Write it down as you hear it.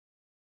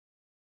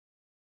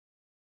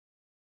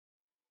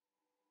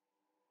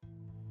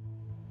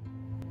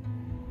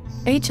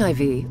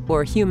HIV,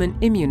 or human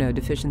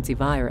immunodeficiency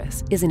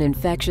virus, is an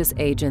infectious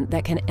agent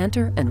that can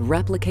enter and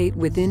replicate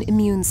within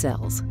immune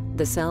cells,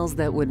 the cells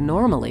that would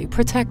normally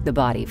protect the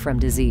body from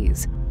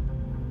disease.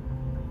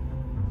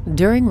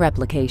 During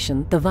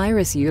replication, the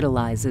virus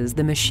utilizes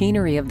the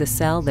machinery of the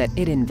cell that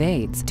it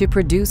invades to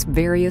produce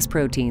various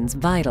proteins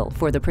vital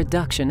for the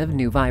production of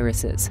new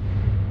viruses.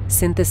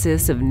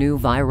 Synthesis of new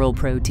viral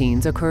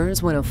proteins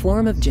occurs when a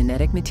form of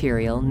genetic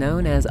material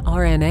known as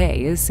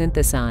RNA is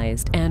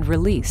synthesized and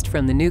released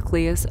from the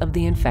nucleus of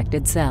the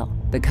infected cell.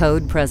 The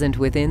code present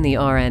within the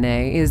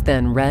RNA is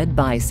then read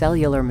by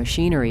cellular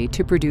machinery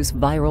to produce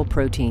viral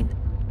protein.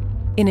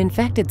 In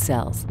infected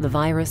cells, the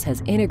virus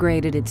has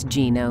integrated its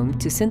genome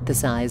to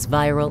synthesize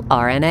viral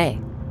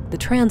RNA. The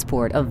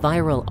transport of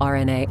viral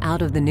RNA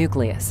out of the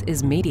nucleus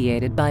is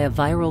mediated by a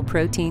viral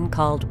protein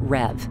called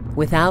Rev.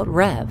 Without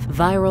Rev,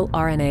 viral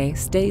RNA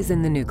stays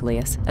in the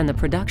nucleus and the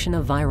production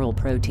of viral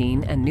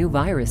protein and new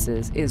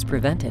viruses is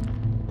prevented.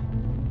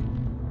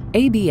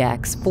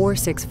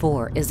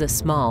 ABX464 is a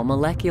small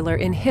molecular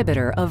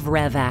inhibitor of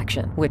Rev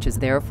action, which is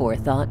therefore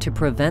thought to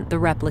prevent the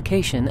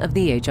replication of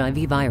the HIV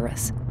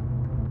virus.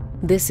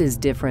 This is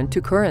different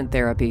to current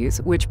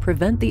therapies, which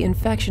prevent the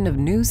infection of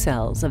new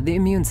cells of the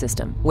immune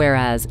system,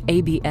 whereas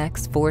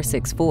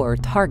ABX464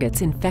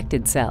 targets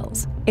infected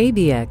cells.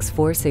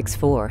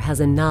 ABX464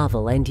 has a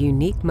novel and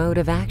unique mode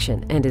of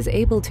action and is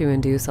able to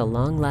induce a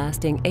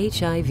long-lasting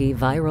HIV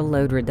viral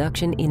load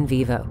reduction in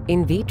vivo.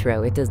 In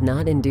vitro, it does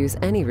not induce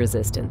any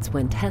resistance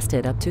when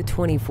tested up to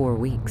 24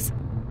 weeks.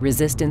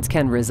 Resistance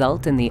can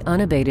result in the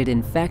unabated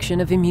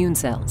infection of immune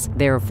cells.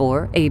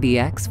 Therefore,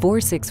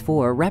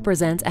 ABX464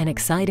 represents an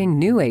exciting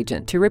new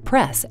agent to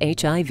repress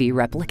HIV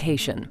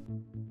replication.